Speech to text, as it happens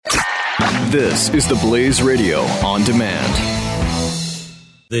This is the Blaze Radio on demand.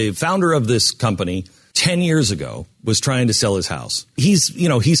 The founder of this company 10 years ago was trying to sell his house. He's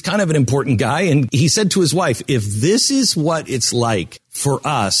kind of an important guy. And he said to his wife, if this is what it's like for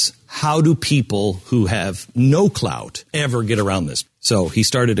us, how do people who have no clout ever get around this? So he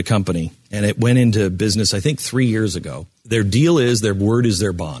started a company and it went into business, I think 3 years ago. Their deal is their word is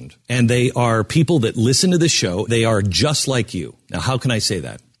their bond. And they are people that listen to this show. They are just like you. Now, how can I say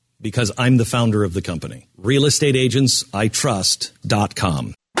that? Because I'm the founder of the company.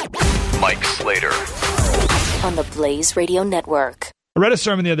 RealestateAgentsITrust.com. Mike Slater. On the Blaze Radio Network. I read a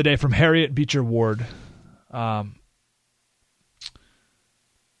sermon the other day from Harriet Beecher Ward.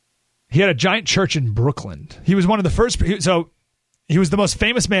 He had a giant church in Brooklyn. He was one of the first. He was the most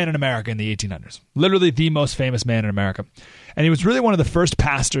famous man in America in the 1800s. Literally the most famous man in America. And he was really one of the first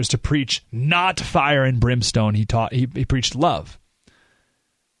pastors to preach not fire and brimstone. He preached love.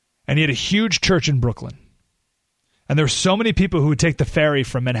 And he had a huge church in Brooklyn. And there were so many people who would take the ferry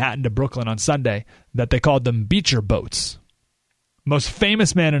from Manhattan to Brooklyn on Sunday that they called them Beecher boats. Most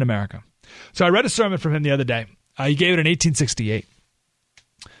famous man in America. So I read a sermon from him the other day. He gave it in 1868.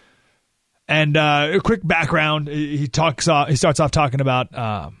 And a quick background, he starts off talking about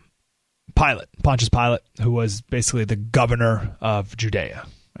Pontius Pilate, who was basically the governor of Judea.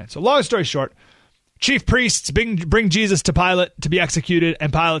 Right? So long story short, chief priests bring Jesus to Pilate to be executed,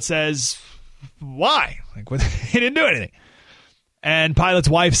 and Pilate says, why? He didn't do anything. And Pilate's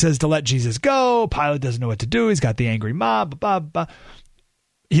wife says to let Jesus go. Pilate doesn't know what to do. He's got the angry mob. Blah, blah, blah.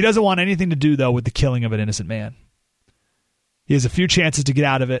 He doesn't want anything to do, though, with the killing of an innocent man. He has a few chances to get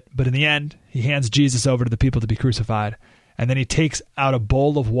out of it, but in the end, he hands Jesus over to the people to be crucified, and then he takes out a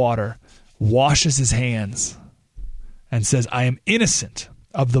bowl of water, washes his hands, and says, I am innocent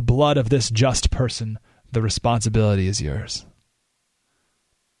of the blood of this just person. The responsibility is yours.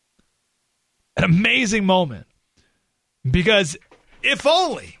 An amazing moment, because if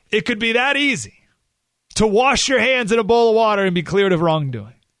only it could be that easy to wash your hands in a bowl of water and be cleared of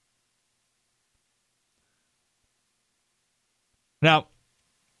wrongdoing. Now,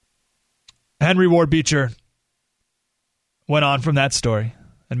 Henry Ward Beecher went on from that story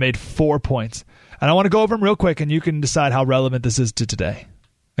and made 4 points. And I want to go over them real quick, and you can decide how relevant this is to today.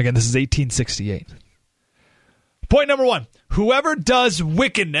 Again, this is 1868. Point number 1, whoever does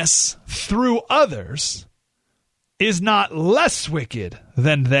wickedness through others is not less wicked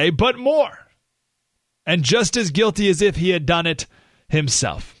than they, but more, and just as guilty as if he had done it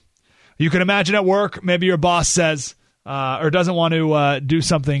himself. You can imagine at work, maybe your boss says, or doesn't want to do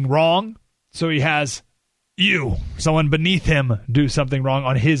something wrong, so he has someone beneath him, do something wrong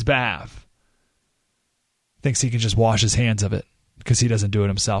on his behalf. Thinks he can just wash his hands of it because he doesn't do it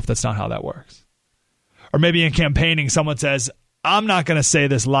himself. That's not how that works. Or maybe in campaigning, someone says, I'm not going to say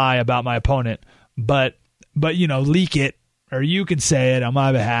this lie about my opponent, but leak it, or you can say it on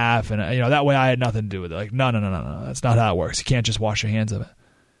my behalf, and that way I had nothing to do with it. Like, no. That's not how it works. You can't just wash your hands of it.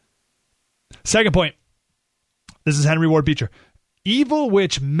 Second point. This is Henry Ward Beecher. Evil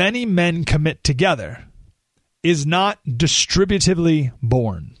which many men commit together is not distributively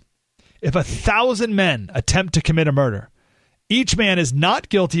born. If 1,000 men attempt to commit a murder, each man is not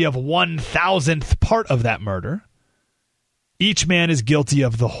guilty of 1,000th part of that murder. Each man is guilty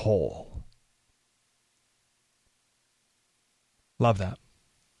of the whole. Love that.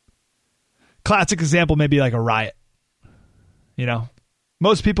 Classic example may be like a riot.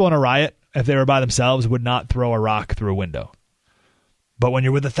 Most people in a riot, if they were by themselves, would not throw a rock through a window. But when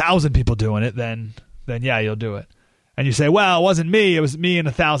you're with 1,000 people doing it, then yeah, you'll do it. And you say, well, it wasn't me. It was me and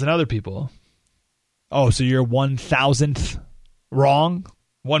 1,000 other people. Oh, so you're 1,000th wrong?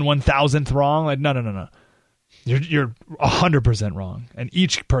 1,000th wrong? Like, no. You're 100% wrong. And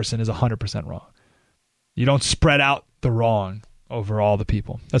each person is 100% wrong. You don't spread out the wrong over all the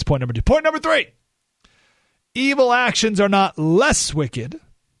people. That's point number 2. Point number 3. Evil actions are not less wicked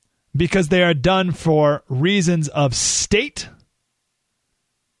because they are done for reasons of state,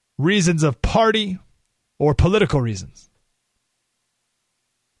 reasons of party, or political reasons.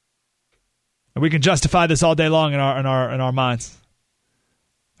 And we can justify this all day long in our minds.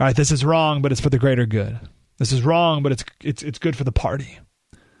 All right, this is wrong, but it's for the greater good. This is wrong, but it's good for the party.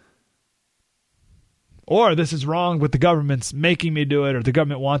 Or this is wrong, but the government's making me do it, or the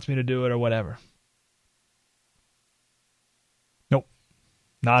government wants me to do it, or whatever. Nope.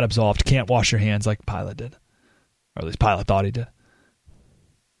 Not absolved. Can't wash your hands like Pilate did. Or at least Pilate thought he did.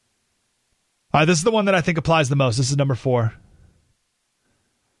 All right, this is the one that I think applies the most. This is number 4.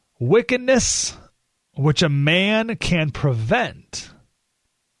 Wickedness which a man can prevent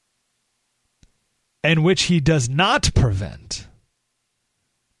and which he does not prevent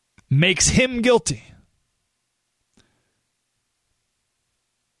makes him guilty.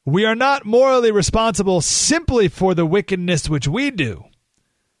 We are not morally responsible simply for the wickedness which we do,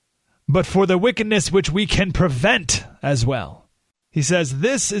 but for the wickedness which we can prevent as well. He says,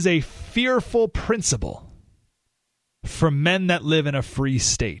 this is a fearful principle for men that live in a free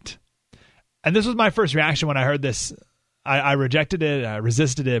state. And this was my first reaction when I heard this. I rejected it, I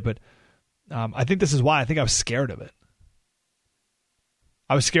resisted it, but I think this is why. I think I was scared of it.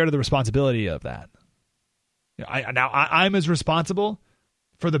 I was scared of the responsibility of that. I'm as responsible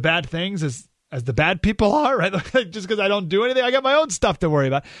for the bad things as the bad people are, right? Just because I don't do anything, I got my own stuff to worry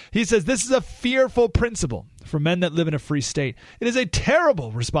about. He says this is a fearful principle for men that live in a free state. It is a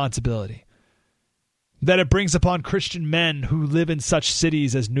terrible responsibility that it brings upon Christian men who live in such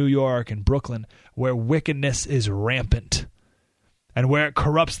cities as New York and Brooklyn, where wickedness is rampant and where it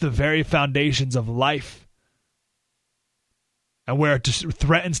corrupts the very foundations of life and where it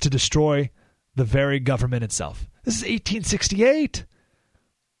threatens to destroy the very government itself. This is 1868.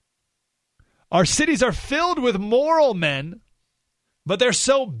 Our cities are filled with moral men, but they're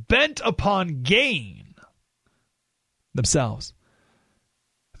so bent upon gain themselves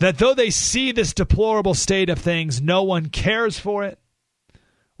that though they see this deplorable state of things, no one cares for it,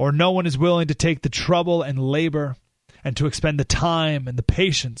 or no one is willing to take the trouble and labor and to expend the time and the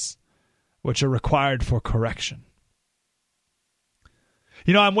patience which are required for correction.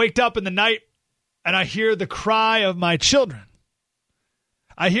 You know, I'm waked up in the night and I hear the cry of my children.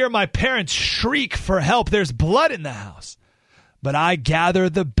 I hear my parents shriek for help. There's blood in the house. But I gather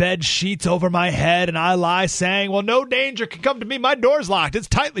the bed sheets over my head and I lie saying, well, no danger can come to me. My door's locked. It's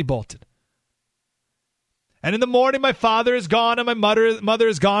tightly bolted. And in the morning, my father is gone and my mother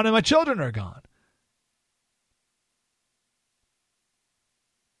is gone and my children are gone.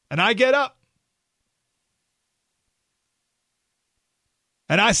 And I get up.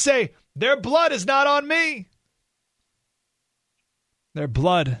 And I say, their blood is not on me. Their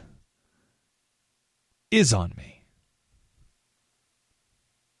blood is on me.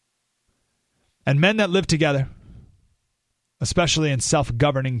 And men that live together, especially in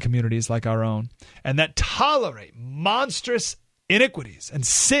self-governing communities like our own, and that tolerate monstrous iniquities and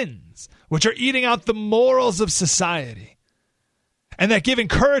sins which are eating out the morals of society, and that give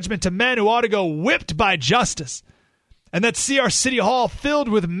encouragement to men who ought to go whipped by justice, and that see our city hall filled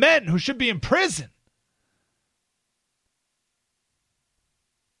with men who should be in prison,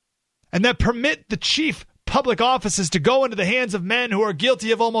 and that permit the chief public offices to go into the hands of men who are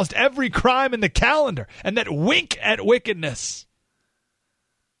guilty of almost every crime in the calendar, and that wink at wickedness.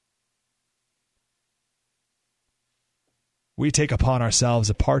 We take upon ourselves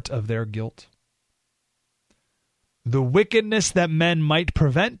a part of their guilt. The wickedness that men might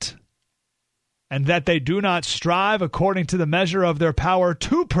prevent, and that they do not strive according to the measure of their power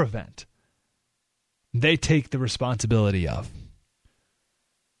to prevent, they take the responsibility of.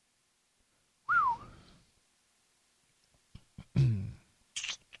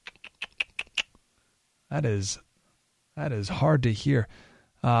 That is hard to hear.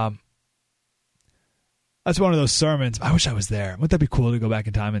 That's one of those sermons. I wish I was there. Wouldn't that be cool to go back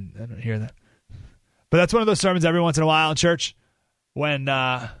in time and hear that? But that's one of those sermons every once in a while in church when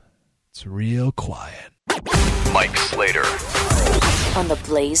it's real quiet. Mike Slater. On the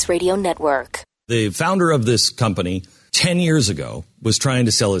Blaze Radio Network. The founder of this company 10 years ago was trying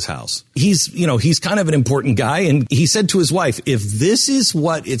to sell his house. He's kind of an important guy. And he said to his wife, if this is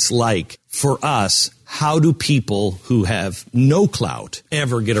what it's like for us, how do people who have no clout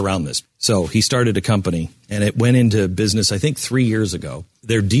ever get around this? So he started a company and it went into business, I think 3 years ago.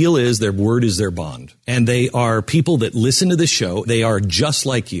 Their deal is their word is their bond. And they are people that listen to this show. They are just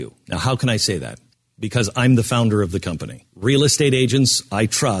like you. Now, how can I say that? Because I'm the founder of the company.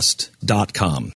 RealestateAgentsITrust.com.